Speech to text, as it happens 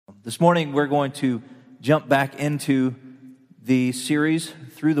This morning we're going to jump back into the series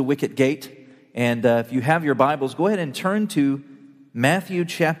Through the Wicket Gate. And if you have your Bibles, go ahead and turn to Matthew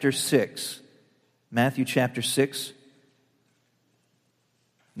chapter 6. Matthew chapter 6.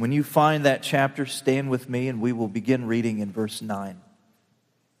 When you find that chapter, stand with me and we will begin reading in verse 9.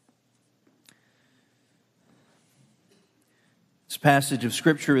 This passage of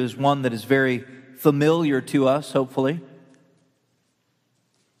Scripture is one that is very familiar to us, hopefully.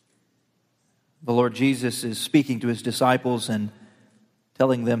 The Lord Jesus is speaking to His disciples and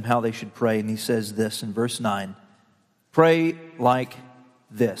telling them how they should pray. And He says this in verse 9, "Pray like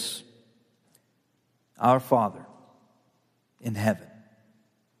this, Our Father in heaven,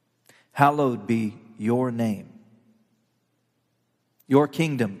 hallowed be your name. Your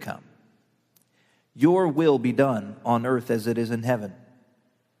kingdom come. Your will be done on earth as it is in heaven.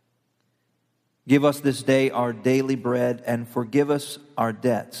 Give us this day our daily bread, and forgive us our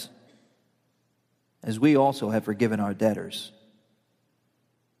debts, as we also have forgiven our debtors.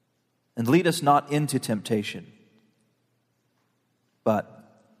 And lead us not into temptation,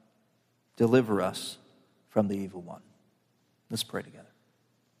 but deliver us from the evil one." Let's pray together.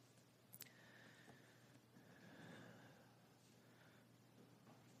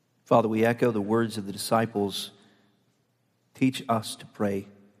 Father, we echo the words of the disciples. Teach us to pray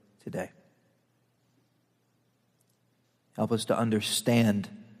today. Help us to understand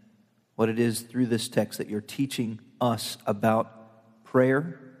what it is through this text that you're teaching us about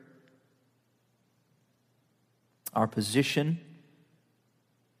prayer, our position,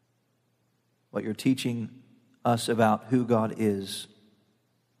 what you're teaching us about who God is.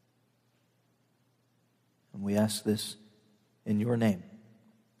 And we ask this in your name.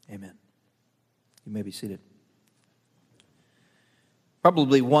 Amen. You may be seated.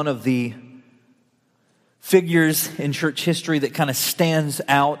 Probably one of the figures in church history that kind of stands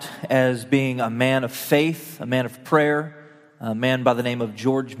out as being a man of faith, a man of prayer, a man by the name of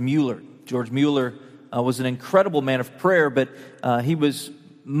George Mueller. George Mueller was an incredible man of prayer, but he was,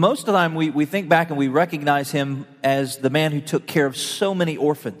 most of the time we think back and we recognize him as the man who took care of so many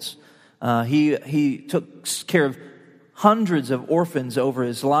orphans. He took care of hundreds of orphans over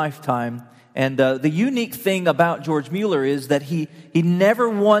his lifetime. And the unique thing about George Mueller is that he never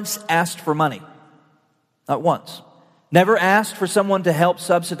once asked for money. Not once. Never asked for someone to help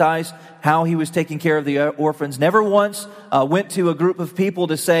subsidize how he was taking care of the orphans. Never once went to a group of people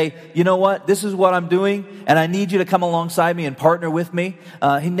to say, you know what, this is what I'm doing, and I need you to come alongside me and partner with me.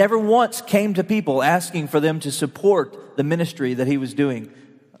 He never once came to people asking for them to support the ministry that he was doing.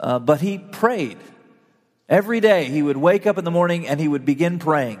 But he prayed. Every day he would wake up in the morning and he would begin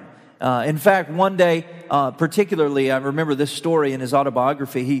praying. In fact, one day, particularly, I remember this story in his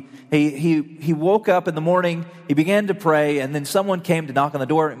autobiography. He woke up in the morning, he began to pray, and then someone came to knock on the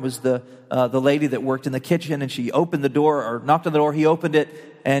door. It was the lady that worked in the kitchen, and she opened the door, or knocked on the door. He opened it,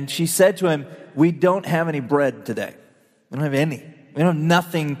 and she said to him, "We don't have any bread today. We don't have any. We don't have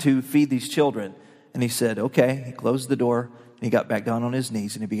nothing to feed these children." And he said, "Okay." He closed the door, and he got back down on his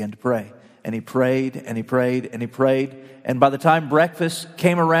knees, and he began to pray. And he prayed, and he prayed, and he prayed. And by the time breakfast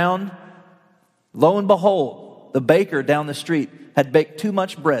came around, lo and behold, the baker down the street had baked too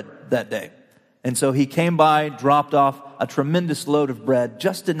much bread that day. And so he came by, dropped off a tremendous load of bread,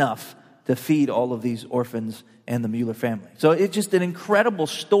 just enough to feed all of these orphans and the Mueller family. So it's just an incredible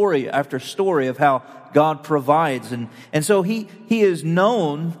story after story of how God provides. And so he is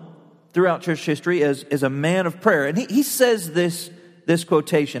known throughout church history as a man of prayer. And he says this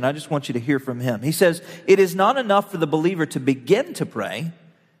quotation. I just want you to hear from him. He says, "It is not enough for the believer to begin to pray,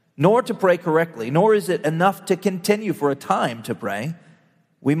 nor to pray correctly, nor is it enough to continue for a time to pray.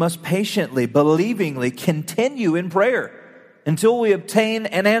 We must patiently, believingly continue in prayer until we obtain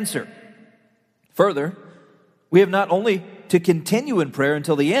an answer. Further, we have not only to continue in prayer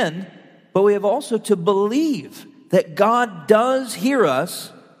until the end, but we have also to believe that God does hear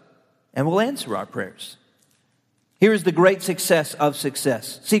us and will answer our prayers. Here is the great secret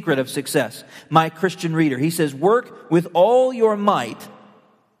of success. My Christian reader, he says, work with all your might,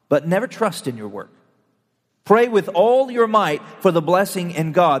 but never trust in your work. Pray with all your might for the blessing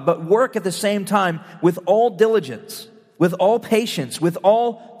in God, but work at the same time with all diligence, with all patience, with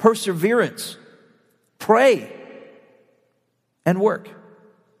all perseverance. Pray and work.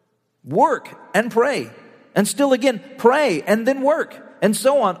 Work and pray. And still again, pray and then work. And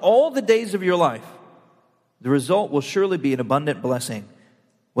so on all the days of your life. The result will surely be an abundant blessing,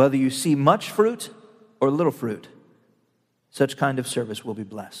 whether you see much fruit or little fruit. Such kind of service will be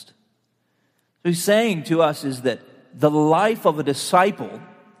blessed. So he's saying to us is that the life of a disciple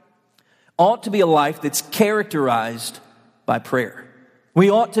ought to be a life that's characterized by prayer. We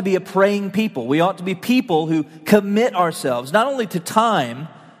ought to be a praying people. We ought to be people who commit ourselves not only to time,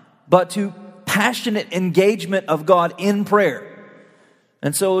 but to passionate engagement of God in prayer.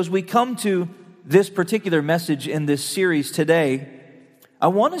 And so as we come to this particular message in this series today, I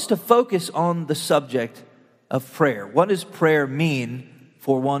want us to focus on the subject of prayer. What does prayer mean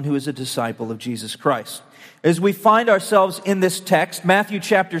for one who is a disciple of Jesus Christ? As we find ourselves in this text, Matthew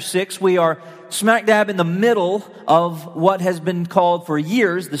chapter 6, we are smack dab in the middle of what has been called for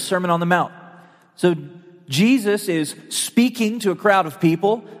years the Sermon on the Mount. So Jesus is speaking to a crowd of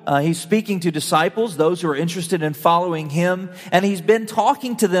people. He's speaking to disciples, those who are interested in following him. And he's been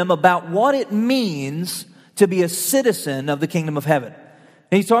talking to them about what it means to be a citizen of the kingdom of heaven.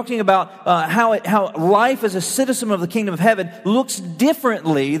 And he's talking about how life as a citizen of the kingdom of heaven looks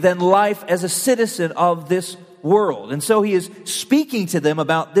differently than life as a citizen of this world. And so he is speaking to them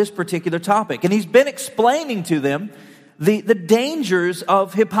about this particular topic. And he's been explaining to them the dangers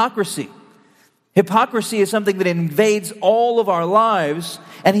of hypocrisy. Hypocrisy is something that invades all of our lives.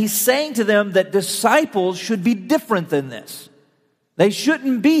 And he's saying to them that disciples should be different than this. They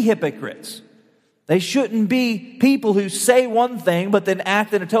shouldn't be hypocrites. They shouldn't be people who say one thing but then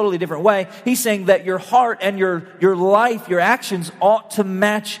act in a totally different way. He's saying that your heart and your life, your actions ought to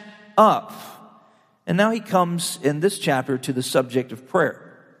match up. And now he comes in this chapter to the subject of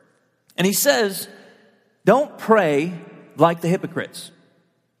prayer. And he says, don't pray like the hypocrites.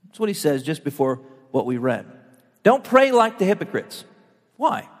 That's what he says just before what we read. Don't pray like the hypocrites.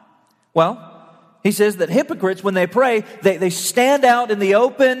 Why? Well, he says that hypocrites, when they pray, they stand out in the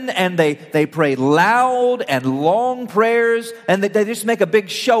open and they pray loud and long prayers and they just make a big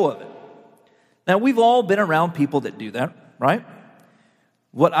show of it. Now, we've all been around people that do that, right?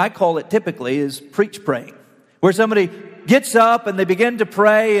 What I call it typically is preach praying, where somebody gets up and they begin to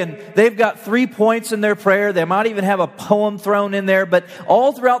pray and they've got 3 points in their prayer. They might even have a poem thrown in there, but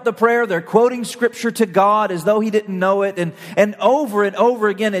all throughout the prayer, they're quoting scripture to God as though he didn't know it. And over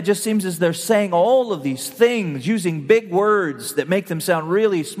again, it just seems as they're saying all of these things, using big words that make them sound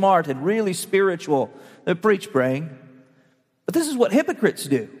really smart and really spiritual. They're preach praying. But this is what hypocrites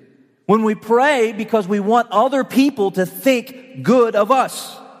do. When we pray because we want other people to think good of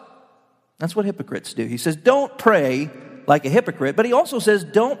us. That's what hypocrites do. He says, don't pray like a hypocrite, but he also says,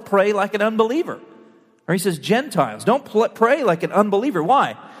 don't pray like an unbeliever. Or he says, Gentiles, don't pray like an unbeliever.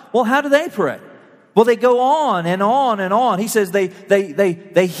 Why? Well, how do they pray? Well, they go on and on and on. He says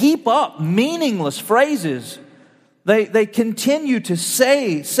they heap up meaningless phrases. They continue to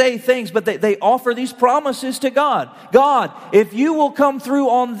say things, but they offer these promises to God. God, if you will come through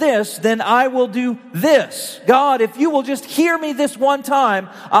on this, then I will do this. God, if you will just hear me this one time,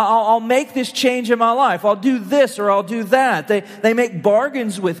 I'll make this change in my life. I'll do this or I'll do that. They make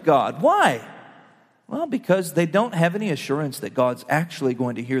bargains with God. Why? Well, because they don't have any assurance that God's actually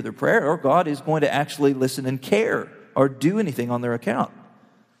going to hear their prayer or God is going to actually listen and care or do anything on their account.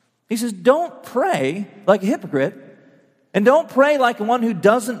 He says, don't pray like a hypocrite. And don't pray like one who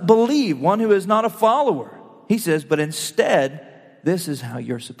doesn't believe, one who is not a follower. He says, but instead, this is how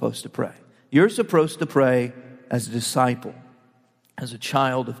you're supposed to pray. You're supposed to pray as a disciple, as a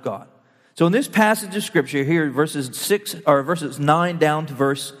child of God. So in this passage of Scripture here, verses 9 down to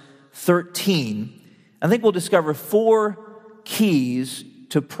verse 13, I think we'll discover 4 keys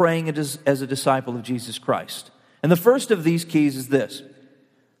to praying as a disciple of Jesus Christ. And the first of these keys is this: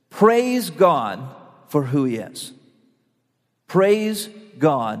 praise God for who He is. Praise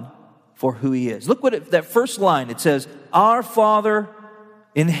God for who He is. Look what that first line, it says, Our Father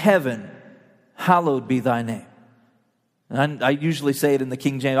in heaven, hallowed be thy name. And I usually say it in the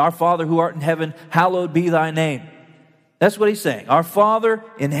King James, Our Father who art in heaven, hallowed be thy name. That's what he's saying. Our Father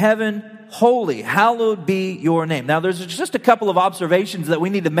in heaven, holy, hallowed be your name. Now there's just a couple of observations that we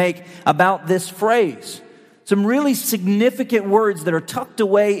need to make about this phrase. Some really significant words that are tucked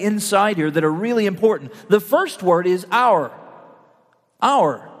away inside here that are really important. The first word is our.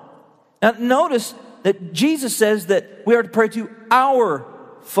 Our. Now notice that Jesus says that we are to pray to our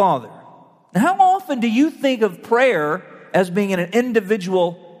Father. Now, how often do you think of prayer as being an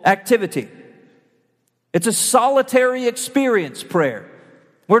individual activity? It's a solitary experience, prayer.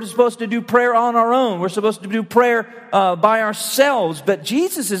 We're supposed to do prayer on our own. We're supposed to do prayer by ourselves. But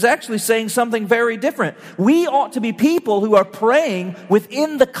Jesus is actually saying something very different. We ought to be people who are praying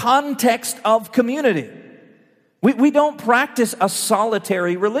within the context of community. We don't practice a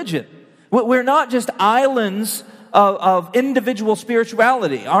solitary religion. We're not just islands of individual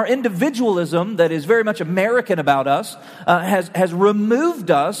spirituality. Our individualism that is very much American about us has removed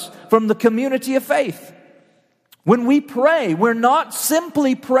us from the community of faith. When we pray, we're not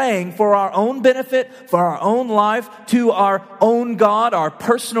simply praying for our own benefit, for our own life, to our own God, our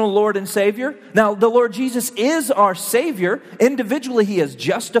personal Lord and Savior. Now, the Lord Jesus is our Savior. Individually, He is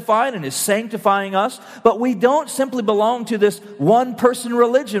justified and is sanctifying us. But we don't simply belong to this one-person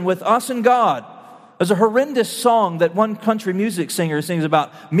religion with us and God. There's a horrendous song that one country music singer sings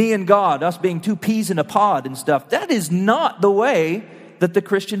about me and God, us being two peas in a pod and stuff. That is not the way that the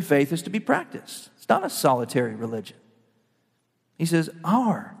Christian faith is to be practiced. It's not a solitary religion. He says,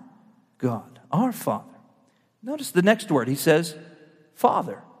 our God, our Father. Notice the next word. He says,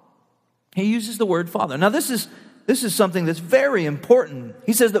 Father. He uses the word Father. Now, this is something that's very important.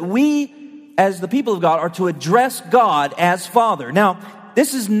 He says that we, as the people of God, are to address God as Father. Now,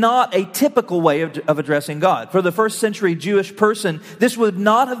 this is not a typical way of addressing God. For the first century Jewish person, this would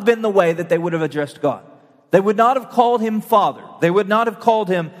not have been the way that they would have addressed God. They would not have called Him Father. They would not have called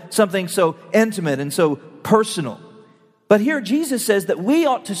Him something so intimate and so personal. But here Jesus says that we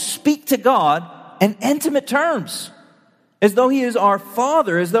ought to speak to God in intimate terms, as though He is our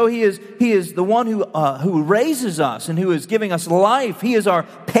Father, as though He is the one who raises us and who is giving us life. He is our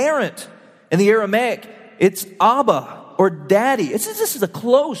parent. In the Aramaic, it's Abba or Daddy. This is a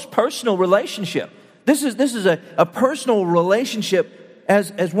close personal relationship. This is a personal relationship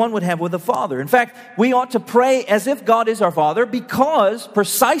as one would have with a father. In fact, we ought to pray as if God is our Father because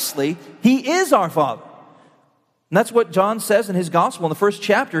precisely He is our Father. And that's what John says in his gospel in the first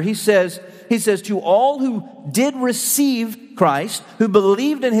chapter. He says, to all who did receive Christ, who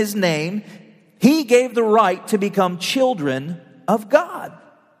believed in His name, He gave the right to become children of God.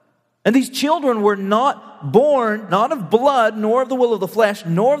 And these children were not born, not of blood, nor of the will of the flesh,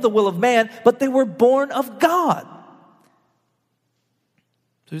 nor of the will of man, but they were born of God.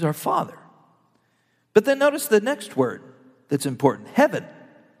 So He's our Father. But then notice the next word that's important. Heaven.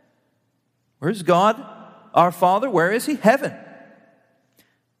 Where's God, our Father? Where is He? Heaven.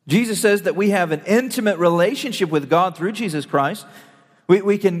 Jesus says that we have an intimate relationship with God through Jesus Christ.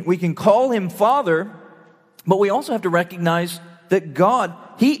 We can call Him Father, but we also have to recognize that God,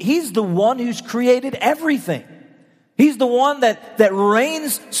 He's the one who's created everything. He's the one that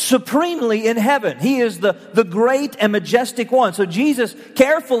reigns supremely in heaven. He is the great and majestic one. So Jesus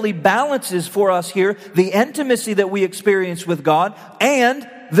carefully balances for us here the intimacy that we experience with God and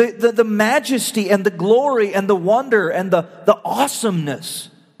the majesty and the glory and the wonder and the awesomeness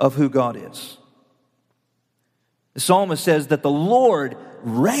of who God is. The psalmist says that the Lord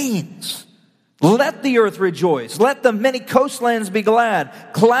reigns. Let the earth rejoice. Let the many coastlands be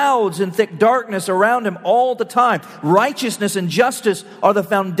glad. Clouds and thick darkness around Him all the time. Righteousness and justice are the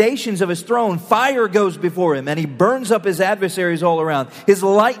foundations of His throne. Fire goes before Him, and He burns up His adversaries all around. His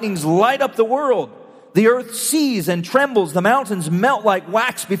lightnings light up the world. The earth sees and trembles. The mountains melt like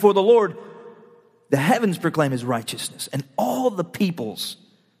wax before the Lord. The heavens proclaim His righteousness, and all the peoples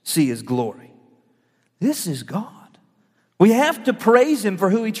see His glory. This is God. We have to praise Him for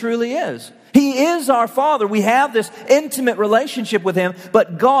who He truly is. He is our Father. We have this intimate relationship with Him,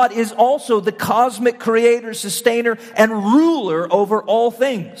 but God is also the cosmic creator, sustainer, and ruler over all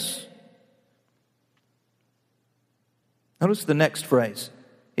things. Notice the next phrase.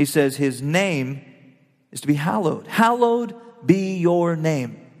 He says His name is to be hallowed. Hallowed be your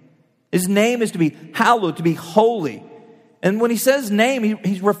name. His name is to be hallowed, to be holy. And when He says name,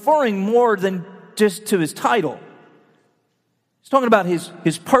 He's referring more than just to His title. He's talking about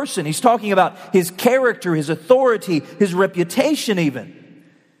his person. He's talking about His character, His authority, His reputation even.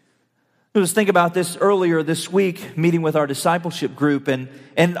 I was thinking about this earlier this week, meeting with our discipleship group,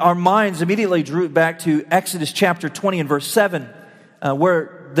 and our minds immediately drew back to Exodus chapter 20 and verse 7,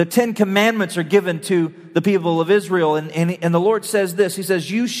 where the 10 commandments are given to the people of Israel. And the Lord says this, He says,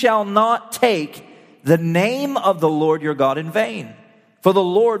 "You shall not take the name of the Lord your God in vain, for the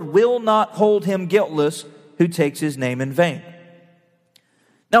Lord will not hold him guiltless who takes His name in vain."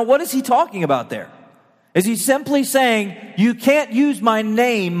 Now, what is He talking about there? Is He simply saying, you can't use my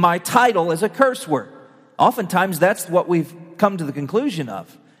name, my title, as a curse word? Oftentimes, that's what we've come to the conclusion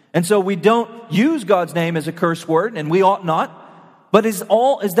of. And so we don't use God's name as a curse word, and we ought not. But is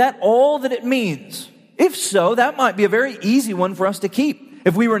that all that it means? If so, that might be a very easy one for us to keep.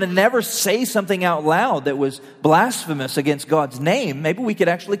 If we were to never say something out loud that was blasphemous against God's name, maybe we could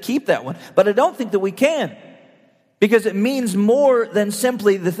actually keep that one. But I don't think that we can. Because it means more than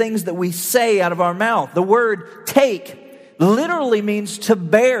simply the things that we say out of our mouth. The word take literally means to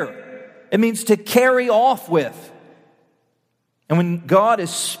bear. It means to carry off with. And when God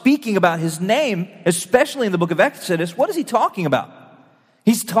is speaking about His name, especially in the book of Exodus, what is He talking about?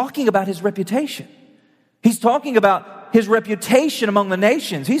 He's talking about His reputation. He's talking about His reputation among the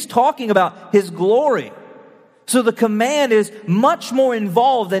nations. He's talking about His glory. So the command is much more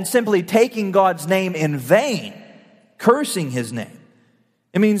involved than simply taking God's name in vain, cursing His name.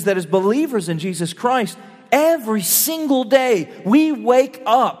 It means that as believers in Jesus Christ, every single day we wake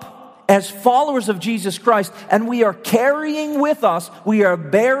up as followers of Jesus Christ, and we are carrying with us, we are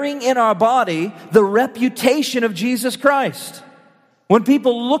bearing in our body the reputation of Jesus Christ. When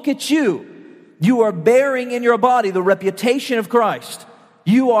people look at you, you are bearing in your body the reputation of Christ.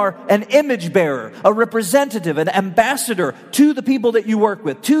 You are an image bearer, a representative, an ambassador to the people that you work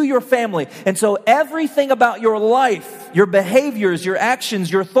with, to your family. And so everything about your life, your behaviors, your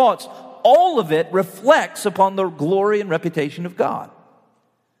actions, your thoughts, all of it reflects upon the glory and reputation of God.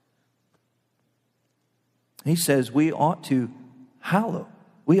 He says we ought to hallow.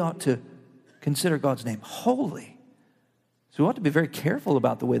 We ought to consider God's name holy. So we ought to be very careful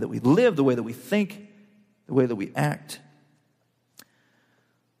about the way that we live, the way that we think, the way that we act.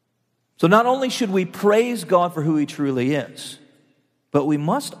 So not only should we praise God for who He truly is, but we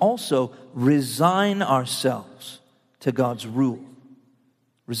must also resign ourselves to God's rule.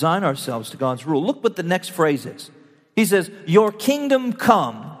 Resign ourselves to God's rule. Look what the next phrase is. He says, your kingdom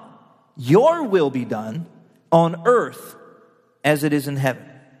come, your will be done on earth as it is in heaven.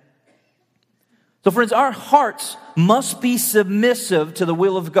 So friends, our hearts must be submissive to the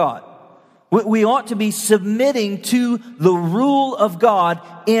will of God. We ought to be submitting to the rule of God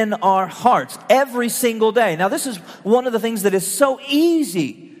in our hearts every single day. Now, this is one of the things that is so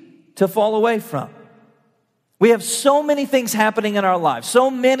easy to fall away from. We have so many things happening in our lives,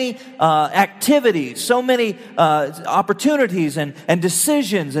 so many activities, so many opportunities and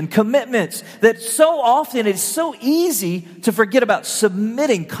decisions and commitments that so often it's so easy to forget about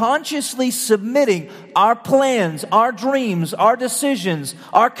submitting, consciously submitting our plans, our dreams, our decisions,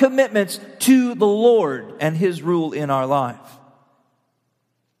 our commitments to the Lord and His rule in our life.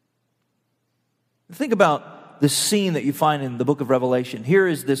 Think about the scene that you find in the book of Revelation. Here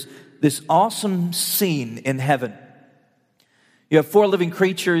is this awesome scene in heaven. You have 4 living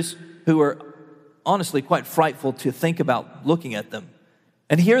creatures who are honestly quite frightful to think about looking at them.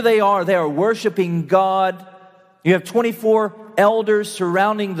 And here they are worshiping God. You have 24 elders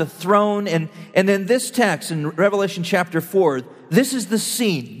surrounding the throne. And in this text, in Revelation chapter 4, this is the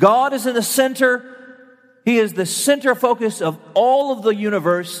scene. God is in the center. He is the center focus of all of the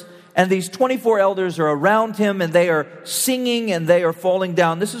universe. And these 24 elders are around Him, and they are singing, and they are falling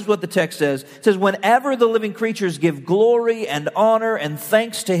down. This is what the text says. It says, whenever the living creatures give glory and honor and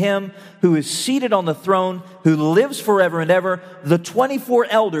thanks to Him who is seated on the throne, who lives forever and ever, the 24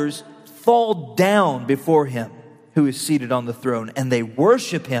 elders fall down before Him who is seated on the throne, and they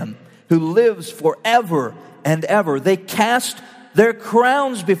worship Him who lives forever and ever. They cast their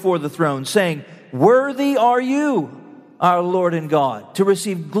crowns before the throne, saying, worthy are you, our Lord and God, to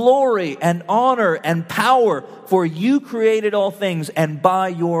receive glory and honor and power, for you created all things, and by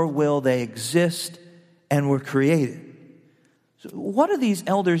your will they exist and were created. So what are these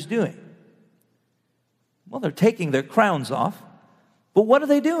elders doing? Well, they're taking their crowns off, but what are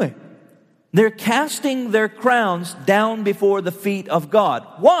they doing? They're casting their crowns down before the feet of God.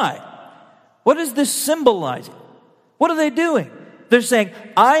 Why? What is this symbolizing? What are they doing? They're saying,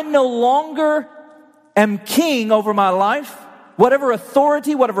 I no longer am king over my life. Whatever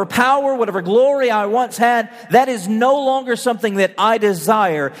authority, whatever power, whatever glory I once had, that is no longer something that I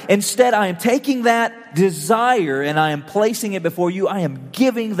desire. Instead, I am taking that desire and I am placing it before you. I am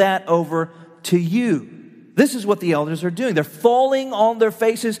giving that over to you. This is what the elders are doing. They're falling on their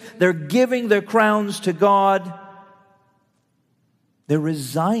faces. They're giving their crowns to God. They're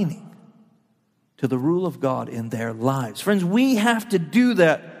resigning to the rule of God in their lives. Friends, we have to do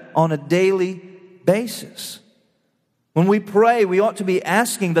that on a daily basis. When we pray, we ought to be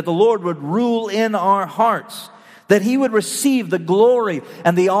asking that the Lord would rule in our hearts, that He would receive the glory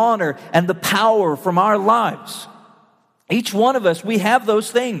and the honor and the power from our lives. Each one of us, we have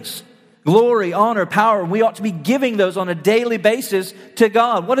those things. Glory, honor, power, and we ought to be giving those on a daily basis to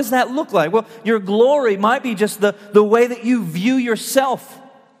God. What does that look like? Well, your glory might be just the way that you view yourself,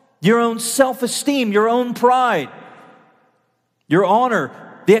 your own self-esteem, your own pride, your honor,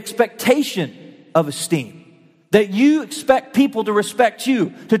 the expectation of esteem, that you expect people to respect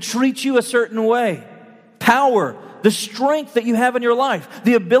you, to treat you a certain way. Power, the strength that you have in your life,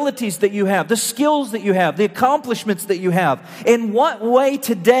 the abilities that you have, the skills that you have, the accomplishments that you have. In what way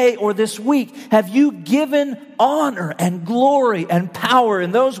today or this week have you given honor and glory and power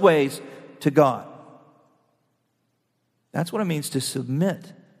in those ways to God? That's what it means to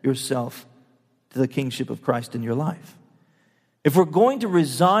submit yourself to the kingship of Christ in your life. If we're going to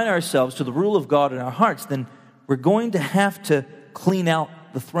resign ourselves to the rule of God in our hearts, then we're going to have to clean out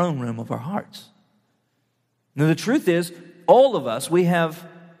the throne room of our hearts. Now, the truth is, all of us, we have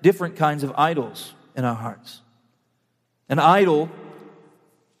different kinds of idols in our hearts. An idol,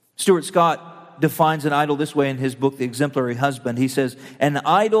 Stuart Scott defines an idol this way in his book, The Exemplary Husband. He says, an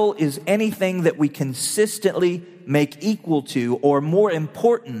idol is anything that we consistently make equal to or more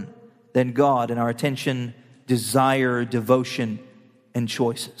important than God in our attention, desire, devotion, and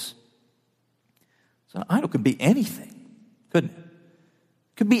choices. So an idol could be anything, couldn't it?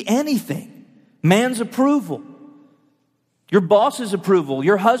 It could be anything. Man's approval, your boss's approval,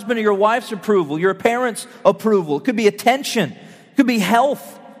 your husband or your wife's approval, your parents' approval. It could be attention. It could be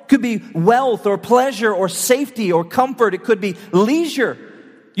health. It could be wealth or pleasure or safety or comfort. It could be leisure.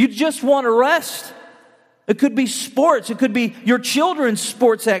 You just want to rest. It could be sports. It could be your children's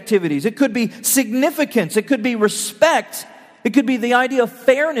sports activities. It could be significance. It could be respect. It could be the idea of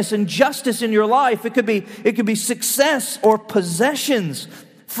fairness and justice in your life. It could be success or possessions,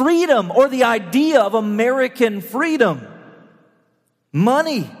 freedom or the idea of American freedom,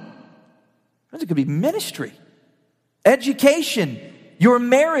 money. It could be ministry, education, your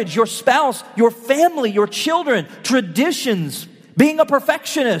marriage, your spouse, your family, your children, traditions, being a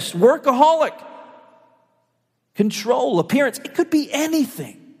perfectionist, workaholic, control, appearance. It could be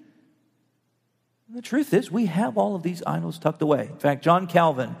anything. And the truth is, we have all of these idols tucked away. In fact, John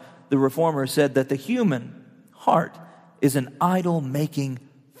Calvin, the reformer, said that the human heart is an idol-making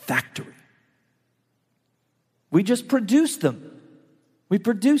factory. We just produce them. We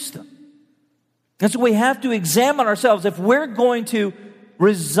produce them. And so we have to examine ourselves. If we're going to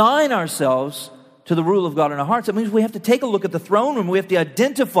resign ourselves to the rule of God in our hearts, it means we have to take a look at the throne room. We have to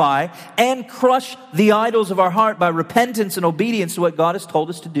identify and crush the idols of our heart by repentance and obedience to what God has told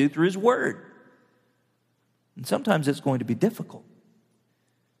us to do through His Word. And sometimes it's going to be difficult.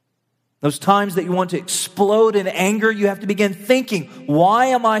 Those times that you want to explode in anger, you have to begin thinking, why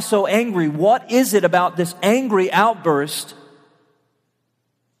am I so angry? What is it about this angry outburst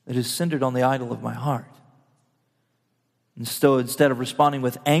that is centered on the idol of my heart? And so instead of responding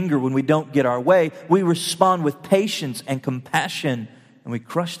with anger when we don't get our way, we respond with patience and compassion, and we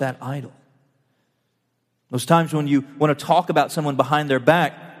crush that idol. Those times when you want to talk about someone behind their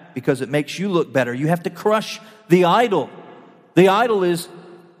back because it makes you look better, you have to crush the idol. The idol is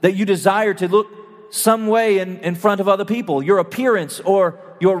that you desire to look some way in front of other people, your appearance or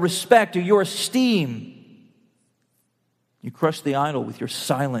your respect or your esteem. You crush the idol with your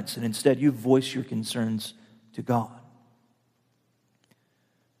silence, and instead you voice your concerns to God.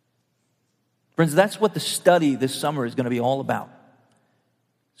 Friends, that's what the study this summer is going to be all about.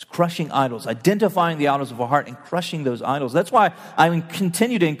 It's crushing idols, identifying the idols of our heart and crushing those idols. That's why I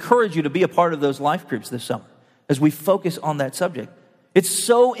continue to encourage you to be a part of those life groups this summer as we focus on that subject. It's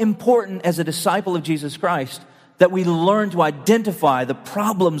so important as a disciple of Jesus Christ that we learn to identify the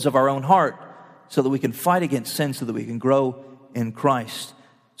problems of our own heart so that we can fight against sin, so that we can grow in Christ.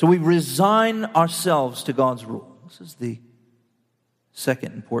 So we resign ourselves to God's rule. This is the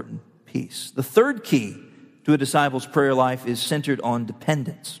second important piece. The third key to a disciple's prayer life is centered on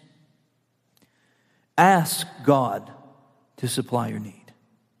dependence. Ask God to supply your need.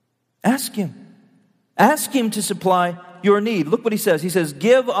 Ask Him. Ask Him to supply your need. Look what He says. He says,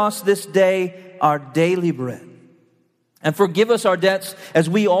 give us this day our daily bread, and forgive us our debts as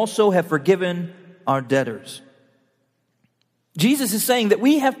we also have forgiven our debtors. Jesus is saying that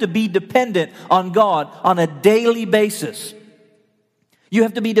we have to be dependent on God on a daily basis. You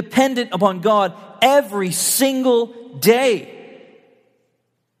have to be dependent upon God every single day.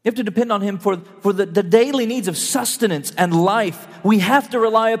 You have to depend on Him for the daily needs of sustenance and life. We have to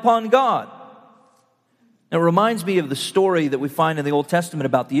rely upon God. It reminds me of the story that we find in the Old Testament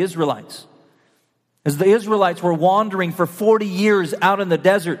about the Israelites. As the Israelites were wandering for 40 years out in the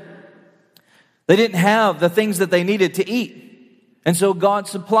desert, they didn't have the things that they needed to eat. And so God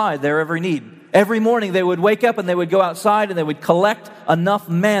supplied their every need. Every morning they would wake up and they would go outside and they would collect enough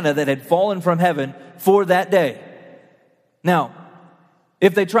manna that had fallen from heaven for that day. Now,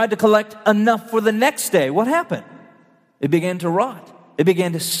 if they tried to collect enough for the next day, what happened? It began to rot. It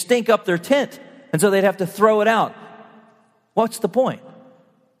began to stink up their tent. And so they'd have to throw it out. What's the point?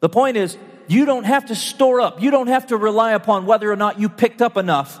 The point is, you don't have to store up. You don't have to rely upon whether or not you picked up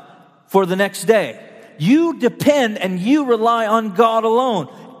enough for the next day. You depend and you rely on God alone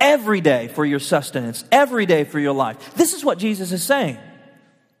every day for your sustenance, every day for your life. This is what Jesus is saying.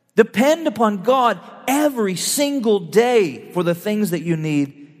 Depend upon God every single day for the things that you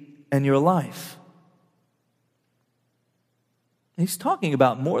need in your life. He's talking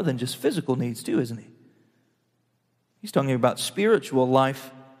about more than just physical needs too, isn't he? He's talking about spiritual life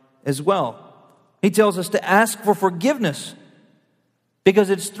as well. He tells us to ask for forgiveness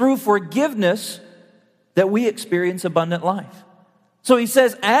because it's through forgiveness that we experience abundant life. So he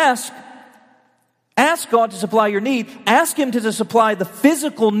says, ask God to supply your need. Ask Him to supply the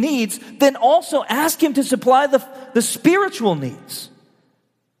physical needs. Then also ask Him to supply the spiritual needs.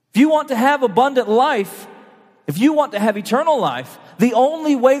 If you want to have abundant life, if you want to have eternal life, the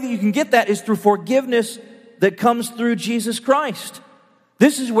only way that you can get that is through forgiveness that comes through Jesus Christ.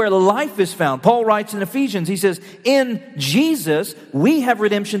 This is where life is found. Paul writes in Ephesians, he says, in Jesus, we have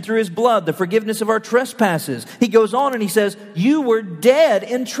redemption through His blood, the forgiveness of our trespasses. He goes on and he says, you were dead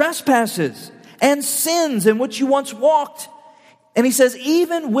in trespasses and sins in which you once walked. And he says,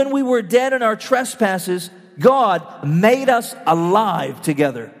 even when we were dead in our trespasses, God made us alive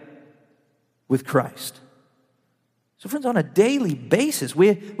together with Christ. So friends, on a daily basis, we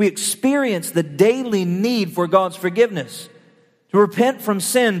experience the daily need for God's forgiveness. To repent from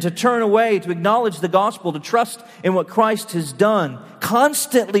sin, to turn away, to acknowledge the gospel, to trust in what Christ has done,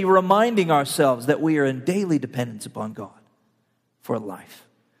 constantly reminding ourselves that we are in daily dependence upon God for life.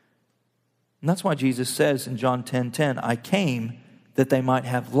 And that's why Jesus says in John 10:10, I came that they might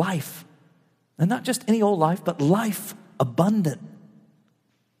have life. And not just any old life, but life abundant.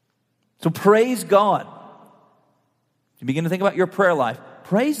 So praise God. You begin to think about your prayer life.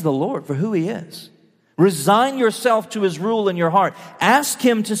 Praise the Lord for who He is. Resign yourself to His rule in your heart. Ask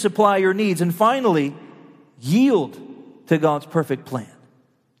Him to supply your needs. And finally, yield to God's perfect plan.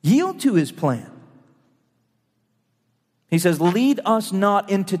 Yield to His plan. He says, lead us not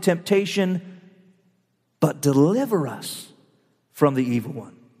into temptation, but deliver us from the evil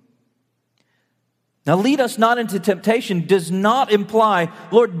one. Now, lead us not into temptation does not imply,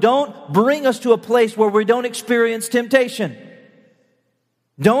 Lord, don't bring us to a place where we don't experience temptation.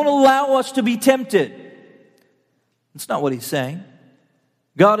 Don't allow us to be tempted. That's not what He's saying.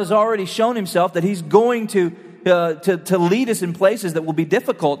 God has already shown Himself that He's going to lead us in places that will be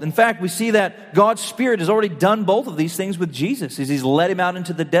difficult. In fact, we see that God's Spirit has already done both of these things with Jesus as He's led Him out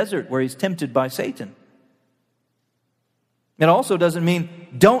into the desert where He's tempted by Satan. It also doesn't mean,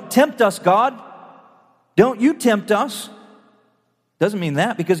 don't tempt us, God. Don't you tempt us. Doesn't mean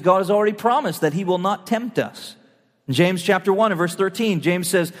that, because God has already promised that He will not tempt us. In James chapter 1 and verse 13, James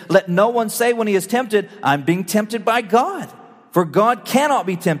says, let no one say when he is tempted, I'm being tempted by God. For God cannot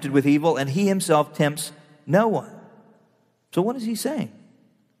be tempted with evil, and He Himself tempts no one. So what is He saying?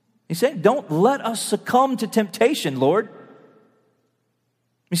 He's saying, don't let us succumb to temptation, Lord.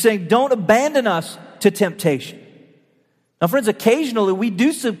 He's saying, don't abandon us to temptation. Now, friends, occasionally we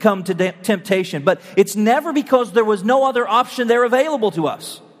do succumb to temptation, but it's never because there was no other option there available to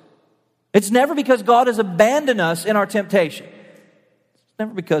us. It's never because God has abandoned us in our temptation. It's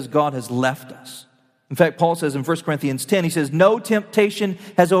never because God has left us. In fact, Paul says in 1 Corinthians 10, he says, no temptation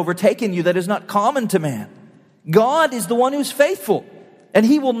has overtaken you that is not common to man. God is the one who's faithful, and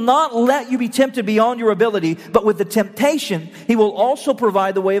He will not let you be tempted beyond your ability, but with the temptation, He will also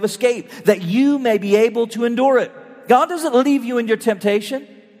provide the way of escape, that you may be able to endure it. God doesn't leave you in your temptation.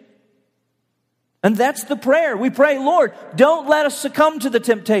 And that's the prayer. We pray, Lord, don't let us succumb to the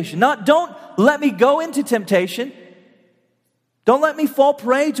temptation. Not don't let me go into temptation. Don't let me fall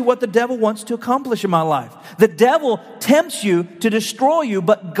prey to what the devil wants to accomplish in my life. The devil tempts you to destroy you,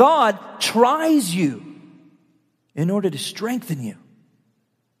 but God tries you in order to strengthen you.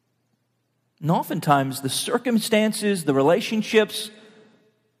 And oftentimes the circumstances, the relationships,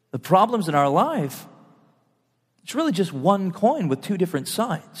 the problems in our life, it's really just one coin with two different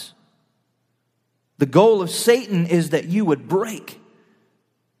sides. The goal of Satan is that you would break,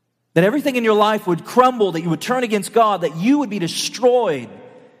 that everything in your life would crumble, that you would turn against God, that you would be destroyed.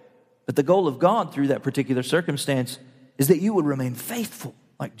 But the goal of God through that particular circumstance is that you would remain faithful,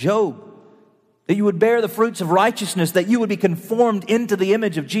 like Job, that you would bear the fruits of righteousness, that you would be conformed into the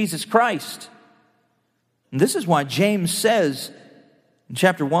image of Jesus Christ. And this is why James says in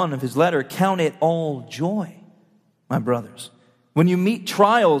chapter 1 of his letter, count it all joy, my brothers, when you meet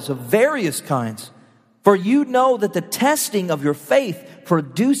trials of various kinds, for you know that the testing of your faith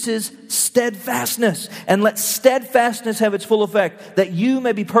produces steadfastness. And let steadfastness have its full effect, that you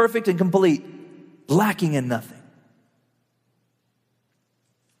may be perfect and complete, lacking in nothing.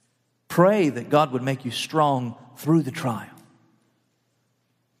 Pray that God would make you strong through the trial.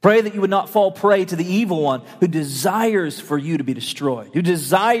 Pray that you would not fall prey to the evil one who desires for you to be destroyed, who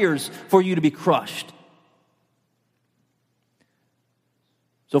desires for you to be crushed.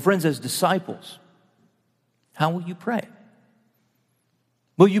 So friends, as disciples, how will you pray?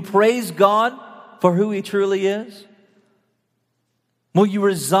 Will you praise God for who He truly is? Will you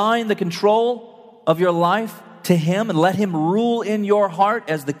resign the control of your life to Him and let Him rule in your heart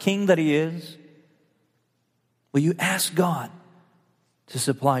as the King that He is? Will you ask God to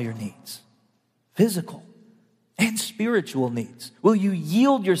supply your needs, physical and spiritual needs? Will you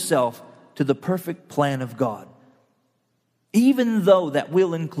yield yourself to the perfect plan of God, even though that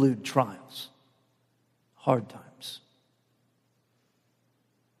will include trials, hard times?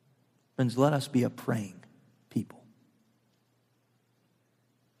 Friends, let us be a praying people.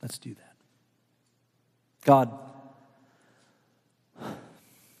 Let's do that. God,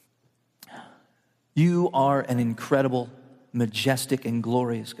 you are an incredible, majestic, and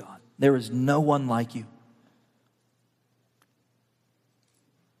glorious God. There is no one like you.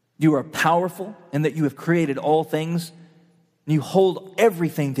 You are powerful in that you have created all things. And you hold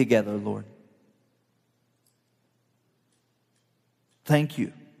everything together, Lord. Thank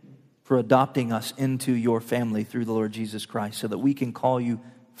you for adopting us into your family through the Lord Jesus Christ so that we can call you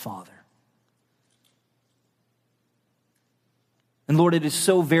Father. And Lord, it is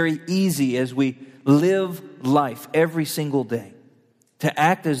so very easy as we live life every single day to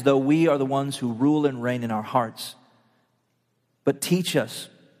act as though we are the ones who rule and reign in our hearts. But teach us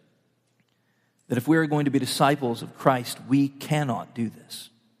that if we are going to be disciples of Christ, we cannot do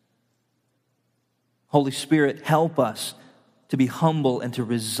this. Holy Spirit, help us to be humble and to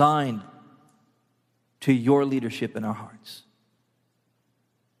resign to your leadership in our hearts.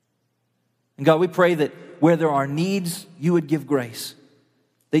 And God, we pray that where there are needs, you would give grace,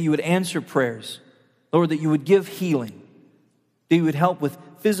 that you would answer prayers, Lord, that you would give healing, that you would help with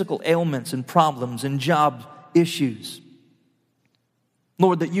physical ailments and problems and job issues.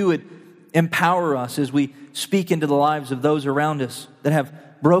 Lord, that you would empower us as we speak into the lives of those around us that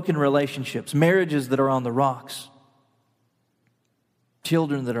have broken relationships, marriages that are on the rocks,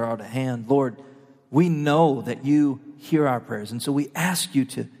 children that are out of hand. Lord, we know that you hear our prayers, and so we ask you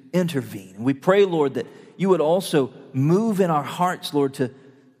to intervene. And we pray, Lord, that you would also move in our hearts, Lord,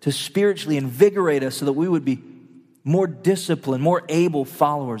 to spiritually invigorate us so that we would be more disciplined, more able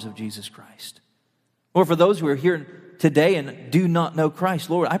followers of Jesus Christ. Lord, for those who are here today and do not know Christ,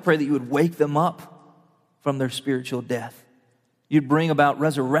 Lord, I pray that you would wake them up from their spiritual death. You'd bring about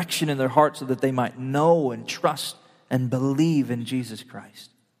resurrection in their hearts so that they might know and trust and believe in Jesus Christ.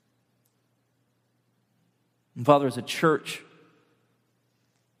 And Father, as a church,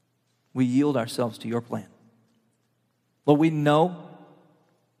 we yield ourselves to your plan. Lord, we know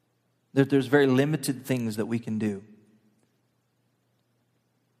that there's very limited things that we can do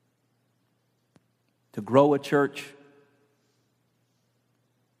to grow a church,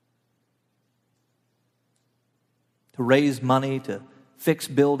 to raise money, to fix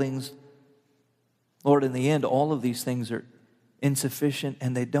buildings. Lord, in the end, all of these things are insufficient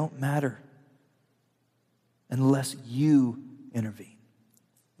and they don't matter unless you intervene,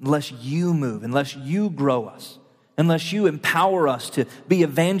 unless you move, unless you grow us, unless you empower us to be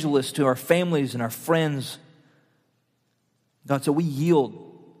evangelists to our families and our friends. God, so we yield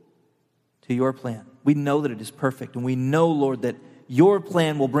to your plan. We know that it is perfect, and we know, Lord, that your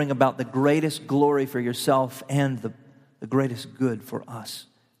plan will bring about the greatest glory for yourself and the greatest good for us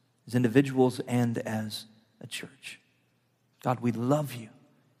as individuals and as a church. God, we love you.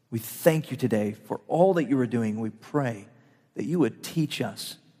 We thank you today for all that you are doing. We pray that you would teach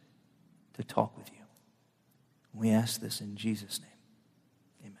us to talk with you. We ask this in Jesus' name.